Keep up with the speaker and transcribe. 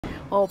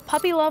Well,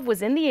 puppy love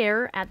was in the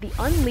air at the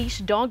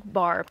Unleashed Dog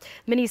Bar.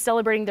 Many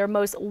celebrating their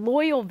most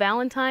loyal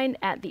Valentine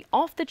at the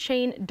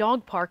off-the-chain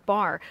dog park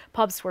bar.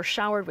 Pups were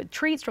showered with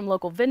treats from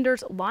local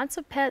vendors, lots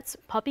of pets,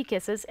 puppy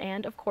kisses,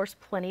 and of course,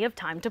 plenty of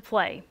time to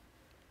play.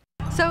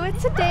 So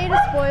it's a day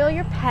to spoil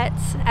your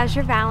pets as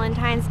your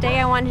Valentine's Day.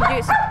 I wanted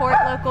to support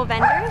local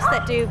vendors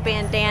that do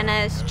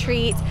bandanas,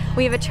 treats.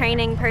 We have a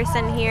training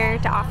person here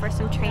to offer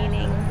some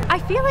training. I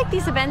feel like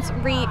these events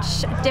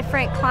reach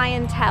different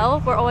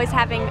clientele. We're always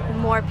having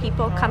more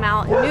people come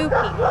out, new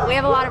people. We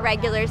have a lot of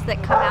regulars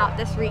that come out.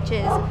 This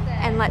reaches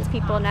and lets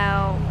people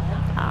know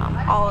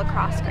all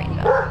across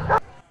Greenville.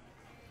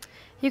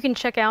 You can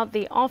check out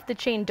the Off the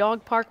Chain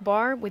Dog Park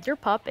Bar with your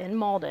pup in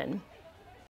Mauldin.